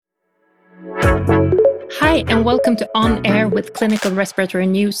Hi, and welcome to On Air with Clinical Respiratory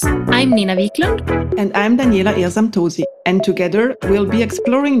News. I'm Nina Wiklund. And I'm Daniela Irzam-Tosi. And together we'll be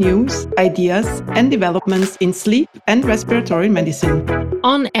exploring news, ideas, and developments in sleep and respiratory medicine.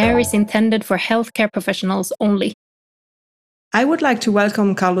 On Air is intended for healthcare professionals only. I would like to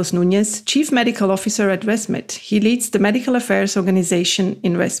welcome Carlos Núñez, Chief Medical Officer at ResMed. He leads the Medical Affairs Organization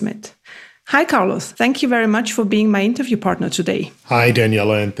in ResMed. Hi, Carlos. Thank you very much for being my interview partner today. Hi,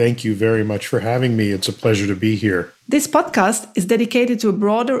 Daniela, and thank you very much for having me. It's a pleasure to be here. This podcast is dedicated to a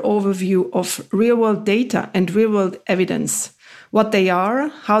broader overview of real-world data and real-world evidence, what they are,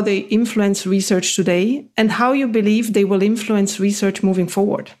 how they influence research today, and how you believe they will influence research moving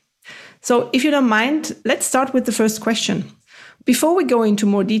forward. So, if you don't mind, let's start with the first question. Before we go into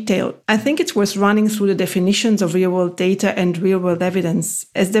more detail, I think it's worth running through the definitions of real-world data and real-world evidence,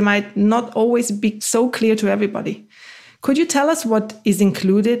 as they might not always be so clear to everybody. Could you tell us what is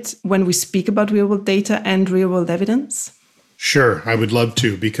included when we speak about real-world data and real-world evidence? Sure, I would love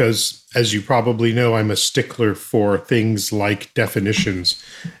to, because as you probably know, I'm a stickler for things like definitions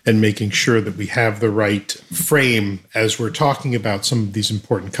and making sure that we have the right frame as we're talking about some of these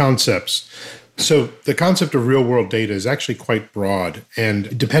important concepts. So the concept of real-world data is actually quite broad,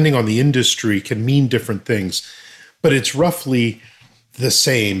 and depending on the industry can mean different things, but it's roughly the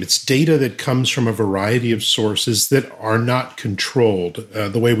same. It's data that comes from a variety of sources that are not controlled,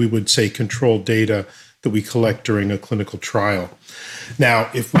 the way we would say controlled data that we collect during a clinical trial. Now,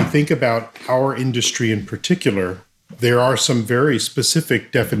 if we think about our industry in particular, there are some very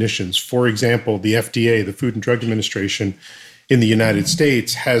specific definitions. For example, the FDA, the Food and Drug Administration, in the United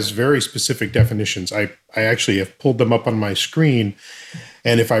States has very specific definitions. I actually have pulled them up on my screen.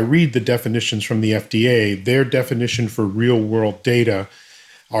 And if I read the definitions from the FDA, their definition for real-world data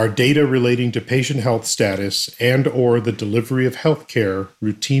are data relating to patient health status and or the delivery of healthcare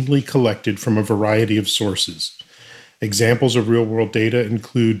routinely collected from a variety of sources. Examples of real-world data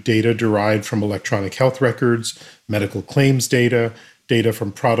include data derived from electronic health records, medical claims data, data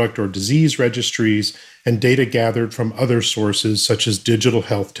from product or disease registries, and data gathered from other sources such as digital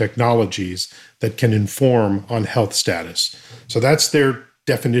health technologies that can inform on health status. So that's their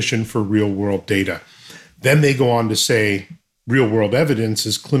definition for real-world data. Then they go on to say real-world evidence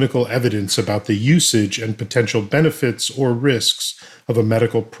is clinical evidence about the usage and potential benefits or risks of a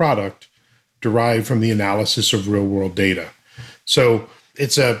medical product derived from the analysis of real-world data. So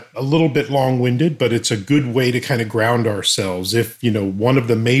it's a little bit long-winded, but it's a good way to kind of ground ourselves. If, one of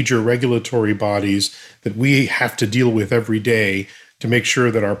the major regulatory bodies that we have to deal with every day to make sure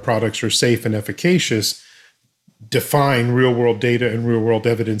that our products are safe and efficacious define real-world data and real-world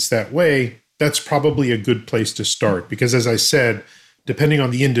evidence that way, that's probably a good place to start. Because as I said, depending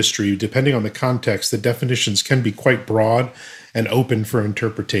on the industry, depending on the context, the definitions can be quite broad and open for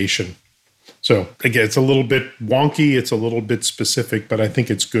interpretation. So again, it's a little bit wonky, it's a little bit specific, but I think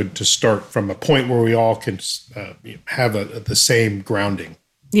it's good to start from a point where we all can have the same grounding.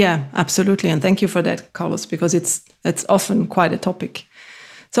 Yeah, absolutely. And thank you for that, Carlos, because it's often quite a topic.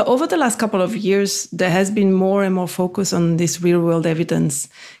 So over the last couple of years, there has been more and more focus on this real-world evidence.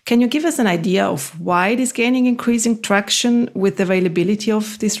 Can you give us an idea of why it is gaining increasing traction with the availability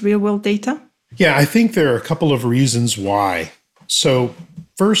of this real-world data? Yeah, I think there are a couple of reasons why. So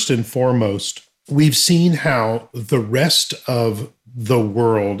first and foremost, we've seen how the rest of the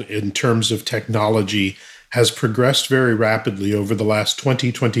world in terms of technology has progressed very rapidly over the last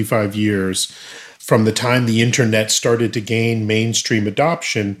 20, 25 years, from the time the internet started to gain mainstream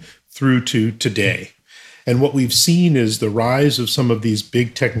adoption through to today. And what we've seen is the rise of some of these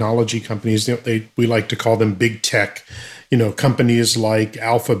big technology companies. We like to call them big tech, companies like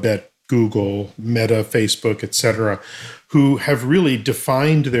Alphabet, Google, Meta, Facebook, etc., who have really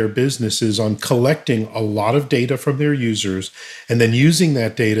defined their businesses on collecting a lot of data from their users and then using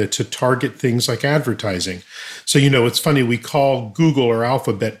that data to target things like advertising. So, it's funny, we call Google or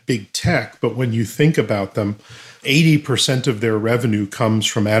Alphabet big tech, but when you think about them, 80% of their revenue comes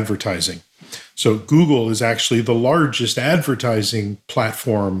from advertising. So Google is actually the largest advertising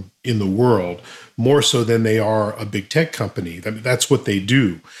platform in the world, more so than they are a big tech company. That's what they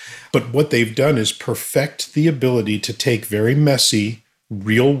do. But what they've done is perfect the ability to take very messy,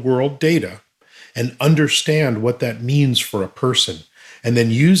 real-world data and understand what that means for a person, and then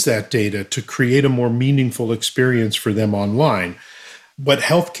use that data to create a more meaningful experience for them online. What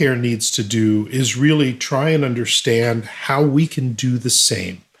healthcare needs to do is really try and understand how we can do the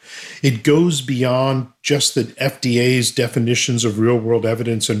same. It goes beyond just the FDA's definitions of real-world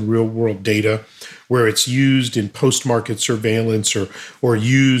evidence and real-world data, where it's used in post-market surveillance or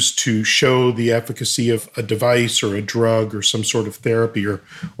used to show the efficacy of a device or a drug or some sort of therapy or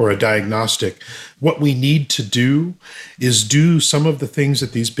a diagnostic. What we need to do is do some of the things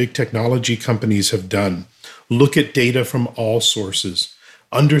that these big technology companies have done. Look at data from all sources.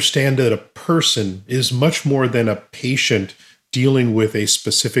 Understand that a person is much more than a patient dealing with a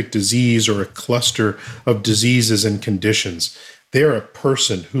specific disease or a cluster of diseases and conditions. They're a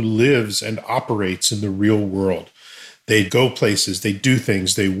person who lives and operates in the real world. They go places, they do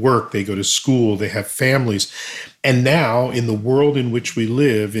things, they work, they go to school, they have families. And now, in the world in which we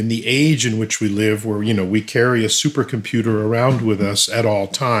live, in the age in which we live, where, we carry a supercomputer around with us at all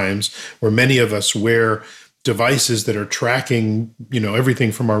times, where many of us wear devices that are tracking,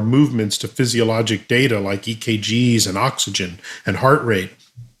 everything from our movements to physiologic data like EKGs and oxygen and heart rate.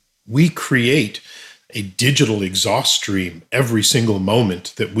 We create a digital exhaust stream every single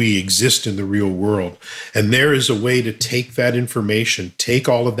moment that we exist in the real world. And there is a way to take that information, take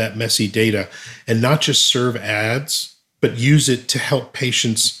all of that messy data, and not just serve ads, but use it to help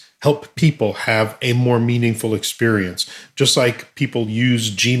people have a more meaningful experience. Just like people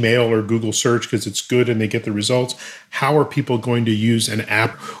use Gmail or Google search because it's good and they get the results, how are people going to use an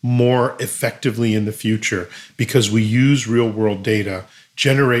app more effectively in the future? Because we use real-world data,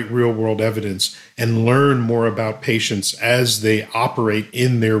 generate real-world evidence, and learn more about patients as they operate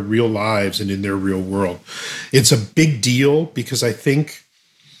in their real lives and in their real world. It's a big deal because I think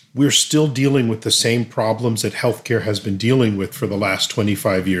we're still dealing with the same problems that healthcare has been dealing with for the last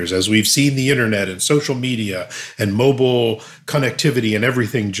 25 years. As we've seen the internet and social media and mobile connectivity and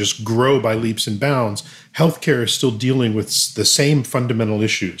everything just grow by leaps and bounds, healthcare is still dealing with the same fundamental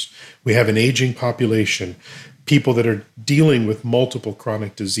issues. We have an aging population, people that are dealing with multiple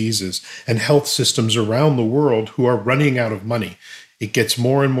chronic diseases, and health systems around the world who are running out of money. It gets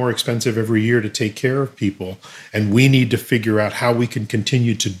more and more expensive every year to take care of people, and we need to figure out how we can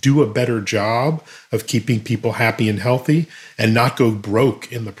continue to do a better job of keeping people happy and healthy and not go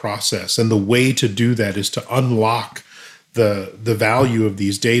broke in the process. And the way to do that is to unlock the value of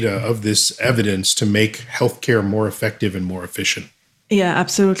these data, of this evidence, to make healthcare more effective and more efficient. Yeah,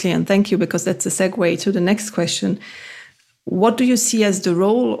 absolutely. And thank you, because that's a segue to the next question. What do you see as the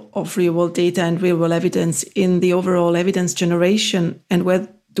role of real-world data and real-world evidence in the overall evidence generation, and where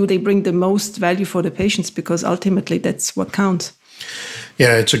do they bring the most value for the patients? Because ultimately, that's what counts.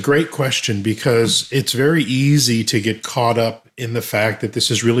 Yeah, it's a great question, because it's very easy to get caught up in the fact that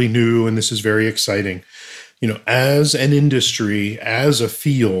this is really new and this is very exciting. As an industry, as a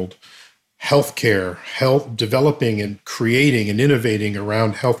field, healthcare, developing and creating and innovating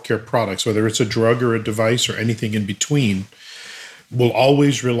around healthcare products, whether it's a drug or a device or anything in between, will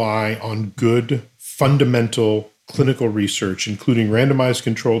always rely on good, fundamental clinical research, including randomized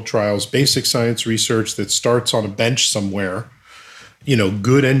controlled trials, basic science research that starts on a bench somewhere,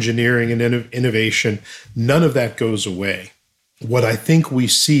 good engineering and innovation. None of that goes away. What I think we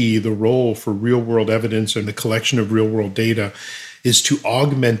see the role for real-world evidence and the collection of real-world data is to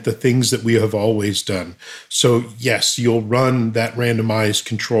augment the things that we have always done. So yes, you'll run that randomized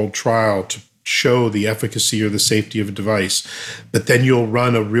controlled trial to show the efficacy or the safety of a device, but then you'll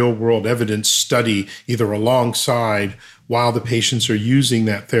run a real-world evidence study either alongside while the patients are using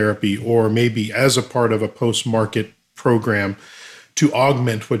that therapy, or maybe as a part of a post-market program to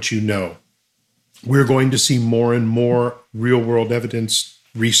augment what you know. We're going to see more and more real-world evidence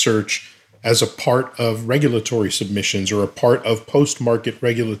research as a part of regulatory submissions or a part of post-market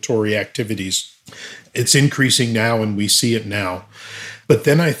regulatory activities. It's increasing now, and we see it now. But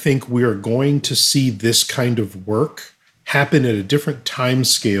then I think we are going to see this kind of work happen at a different time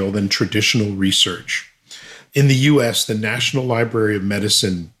scale than traditional research. In the US, the National Library of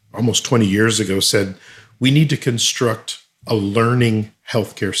Medicine, almost 20 years ago, said, we need to construct a learning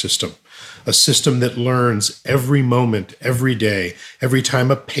healthcare system. A system that learns every moment, every day. Every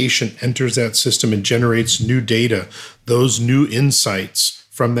time a patient enters that system and generates new data, those new insights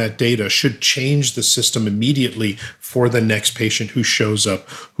from that data should change the system immediately for the next patient who shows up,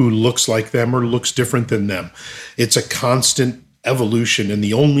 who looks like them or looks different than them. It's a constant evolution, and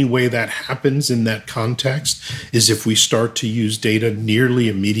the only way that happens in that context is if we start to use data nearly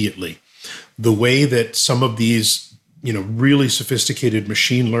immediately. The way that some of these really sophisticated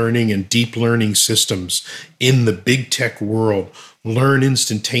machine learning and deep learning systems in the big tech world learn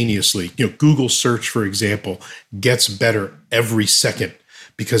instantaneously. Google search, for example, gets better every second,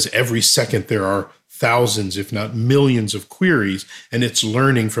 because every second there are thousands, if not millions of queries, and it's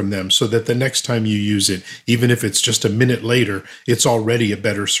learning from them so that the next time you use it, even if it's just a minute later, it's already a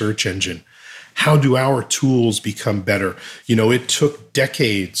better search engine. How do our tools become better? It took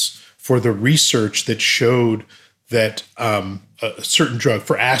decades for the research that showed that a certain drug,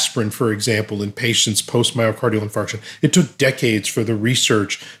 for aspirin, for example, in patients post-myocardial infarction, it took decades for the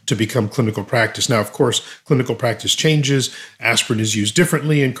research to become clinical practice. Now, of course, clinical practice changes. Aspirin is used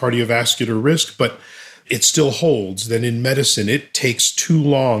differently in cardiovascular risk, but it still holds that in medicine, it takes too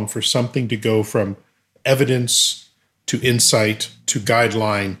long for something to go from evidence to insight to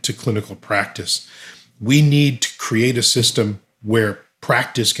guideline to clinical practice. We need to create a system where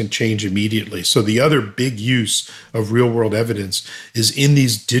practice can change immediately. So the other big use of real-world evidence is in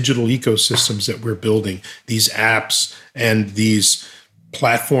these digital ecosystems that we're building, these apps and these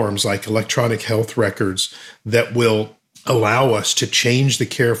platforms like electronic health records that will allow us to change the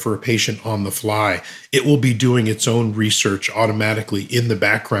care for a patient on the fly. It will be doing its own research automatically in the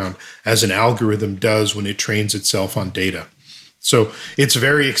background as an algorithm does when it trains itself on data. So it's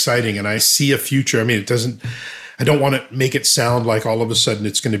very exciting, and I see a future. I don't want to make it sound like all of a sudden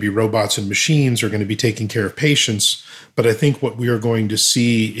it's going to be robots and machines are going to be taking care of patients. But I think what we are going to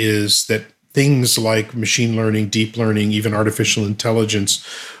see is that things like machine learning, deep learning, even artificial intelligence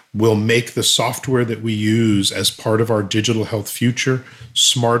will make the software that we use as part of our digital health future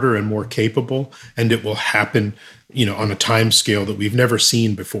smarter and more capable. And it will happen, on a time scale that we've never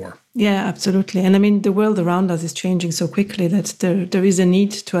seen before. Yeah, absolutely. And the world around us is changing so quickly that there is a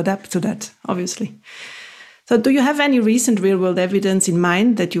need to adapt to that, obviously. So do you have any recent real-world evidence in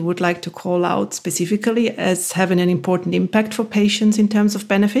mind that you would like to call out specifically as having an important impact for patients in terms of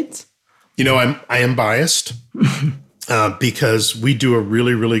benefits? I am biased because we do a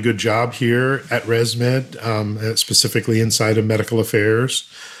really, really good job here at ResMed, specifically inside of medical affairs.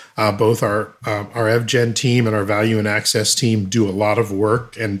 Both our EvGen team and our Value and Access team do a lot of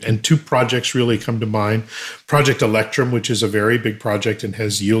work, and two projects really come to mind. Project Electrum, which is a very big project and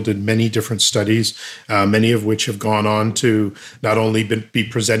has yielded many different studies, many of which have gone on to not only be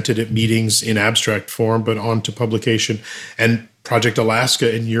presented at meetings in abstract form, but on to publication. And Project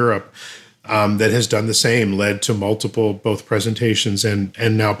Alaska in Europe, that has done the same, led to multiple both presentations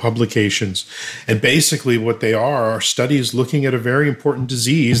and now publications. And basically what they are studies looking at a very important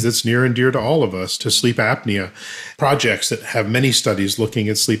disease that's near and dear to all of us, to sleep apnea. Projects that have many studies looking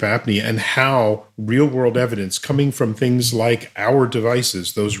at sleep apnea and how real-world evidence coming from things like our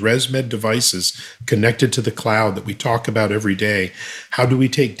devices, those ResMed devices connected to the cloud that we talk about every day, how do we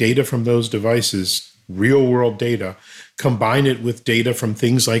take data from those devices, real-world data, combine it with data from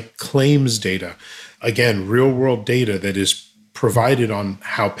things like claims data. Again, real-world data that is provided on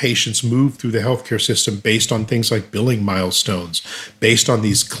how patients move through the healthcare system based on things like billing milestones, based on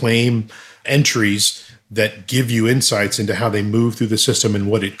these claim entries that give you insights into how they move through the system and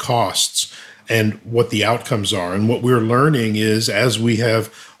what it costs and what the outcomes are. And what we're learning is, as we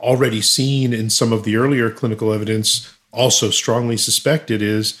have already seen in some of the earlier clinical evidence, also strongly suspected,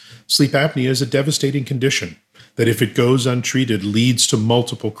 is sleep apnea is a devastating condition that if it goes untreated leads to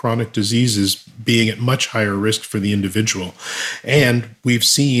multiple chronic diseases being at much higher risk for the individual. And we've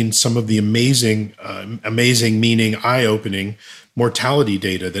seen some of the amazing meaning eye-opening mortality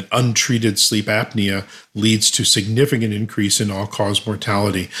data that untreated sleep apnea leads to significant increase in all-cause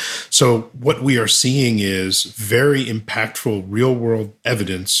mortality. So what we are seeing is very impactful real-world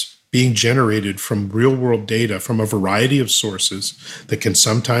evidence being generated from real-world data from a variety of sources that can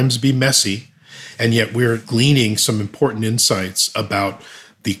sometimes be messy, and yet we're gleaning some important insights about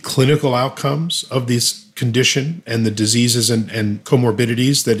the clinical outcomes of this condition and the diseases and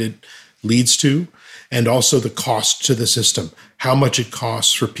comorbidities that it leads to, and also the cost to the system, how much it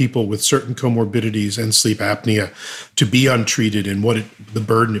costs for people with certain comorbidities and sleep apnea to be untreated and the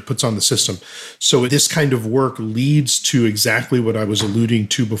burden it puts on the system. So this kind of work leads to exactly what I was alluding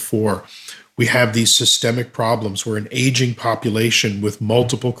to before. We have these systemic problems where an aging population with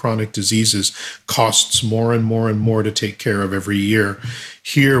multiple chronic diseases costs more and more and more to take care of every year.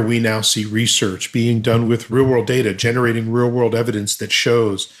 Here we now see research being done with real-world data, generating real-world evidence that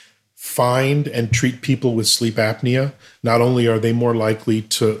shows find and treat people with sleep apnea. Not only are they more likely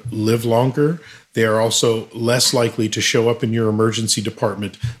to live longer, they are also less likely to show up in your emergency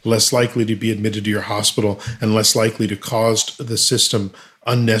department, less likely to be admitted to your hospital, and less likely to cause the system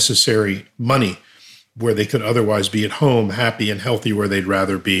unnecessary money where they could otherwise be at home, happy and healthy where they'd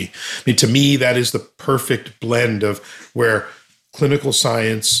rather be. To me, that is the perfect blend of where clinical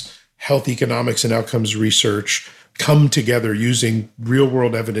science, health economics, and outcomes research come together using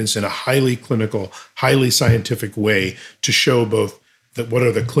real-world evidence in a highly clinical, highly scientific way to show both what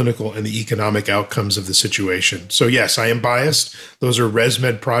are the clinical and the economic outcomes of the situation. So yes, I am biased. Those are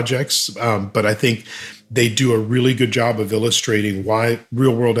ResMed projects, but I think they do a really good job of illustrating why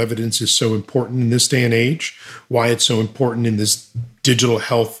real-world evidence is so important in this day and age, why it's so important in this digital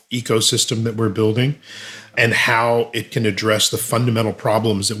health ecosystem that we're building, and how it can address the fundamental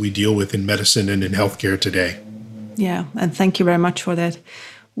problems that we deal with in medicine and in healthcare today. Yeah, and thank you very much for that.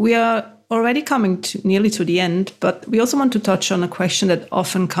 We are already coming nearly to the end, but we also want to touch on a question that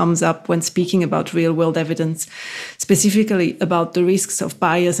often comes up when speaking about real-world evidence, specifically about the risks of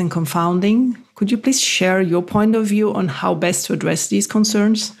bias and confounding. Could you please share your point of view on how best to address these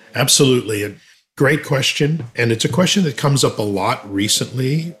concerns? Absolutely. A great question. And it's a question that comes up a lot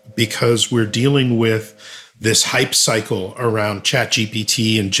recently because we're dealing with this hype cycle around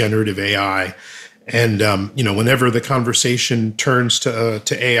ChatGPT and generative AI. And, whenever the conversation turns to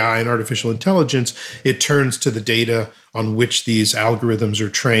AI and artificial intelligence, it turns to the data on which these algorithms are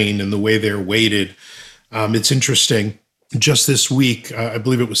trained and the way they're weighted. It's interesting. Just this week, I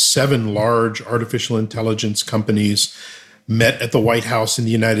believe it was 7 large artificial intelligence companies met at the White House in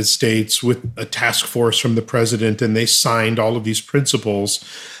the United States with a task force from the president, and they signed all of these principles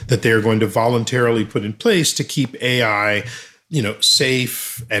that they are going to voluntarily put in place to keep AI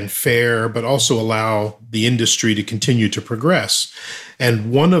safe and fair, but also allow the industry to continue to progress.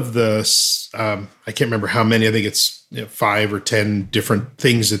 And one of the, I can't remember how many, I think it's 5 or 10 different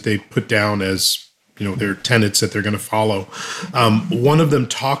things that they put down as, their tenets that they're going to follow. One of them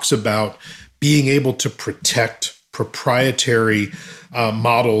talks about being able to protect proprietary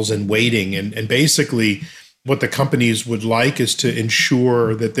models and weighting. And basically, what the companies would like is to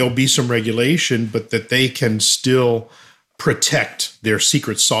ensure that there'll be some regulation, but that they can still protect their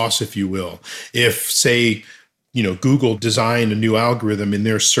secret sauce, if you will. If, say, Google designed a new algorithm in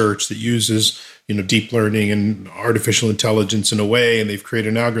their search that uses, deep learning and artificial intelligence in a way, and they've created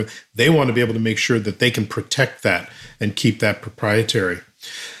an algorithm, they want to be able to make sure that they can protect that and keep that proprietary.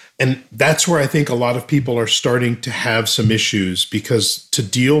 And that's where I think a lot of people are starting to have some issues, because to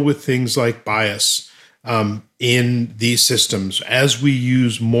deal with things like bias in these systems, as we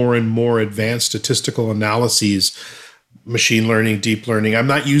use more and more advanced statistical analyses, machine learning, deep learning. I'm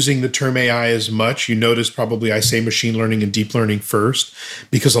not using the term AI as much. You notice probably I say machine learning and deep learning first,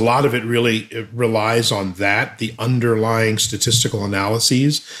 because a lot of it relies on that, the underlying statistical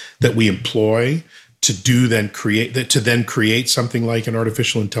analyses that we employ to then create something like an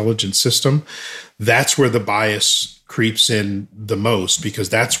artificial intelligence system. That's where the bias creeps in the most, because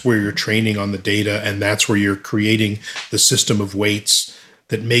that's where you're training on the data, and that's where you're creating the system of weights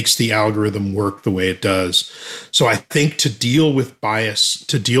that makes the algorithm work the way it does. So I think to deal with bias,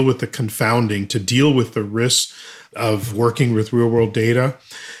 to deal with the confounding, to deal with the risks of working with real-world data,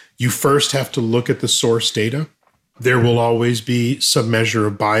 you first have to look at the source data. There will always be some measure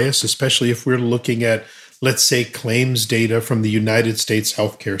of bias, especially if we're looking at, let's say, claims data from the United States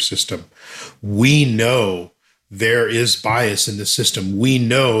healthcare system. We know there is bias in the system. We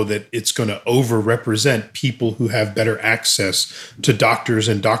know that it's going to overrepresent people who have better access to doctors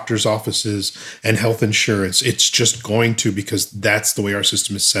and doctors' offices and health insurance. It's just going to, because that's the way our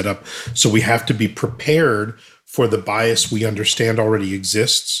system is set up. So we have to be prepared for the bias we understand already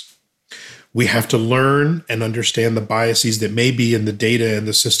exists. We have to learn and understand the biases that may be in the data and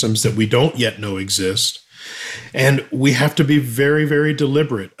the systems that we don't yet know exist. And we have to be very, very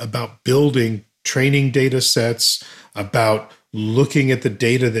deliberate about building training data sets, about looking at the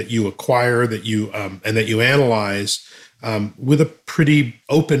data that you acquire, that you analyze with a pretty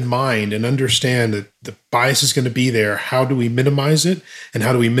open mind, and understand that the bias is going to be there. How do we minimize it? And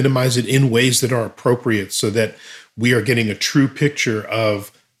how do we minimize it in ways that are appropriate, so that we are getting a true picture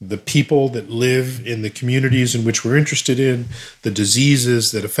of the people that live in the communities in which we're interested in, the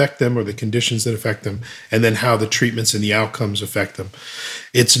diseases that affect them or the conditions that affect them, and then how the treatments and the outcomes affect them.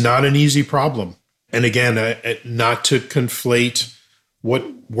 It's not an easy problem. And again, not to conflate what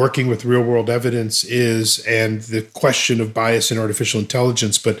working with real-world evidence is and the question of bias in artificial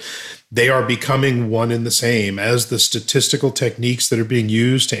intelligence, but they are becoming one and the same. As the statistical techniques that are being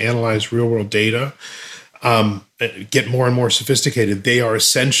used to analyze real-world data get more and more sophisticated, they are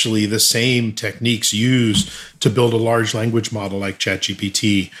essentially the same techniques used to build a large language model like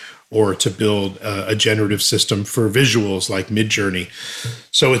ChatGPT, or to build a generative system for visuals like Midjourney.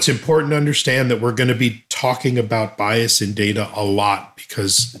 So it's important to understand that we're going to be talking about bias in data a lot,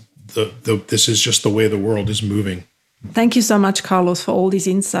 because this is just the way the world is moving. Thank you so much, Carlos, for all these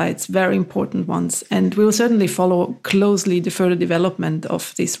insights, very important ones. And we will certainly follow closely the further development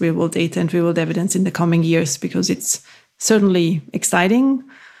of this real-world data and real-world evidence in the coming years, because it's certainly exciting.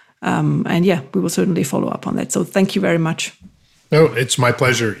 And we will certainly follow up on that. So thank you very much. No, it's my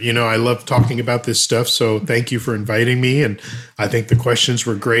pleasure. I love talking about this stuff. So thank you for inviting me. And I think the questions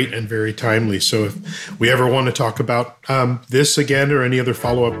were great and very timely. So if we ever want to talk about this again or any other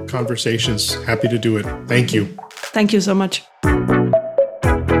follow-up conversations, happy to do it. Thank you. Thank you so much.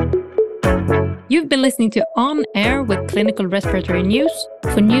 You've been listening to On Air with Clinical Respiratory News.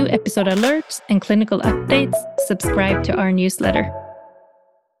 For new episode alerts and clinical updates, subscribe to our newsletter.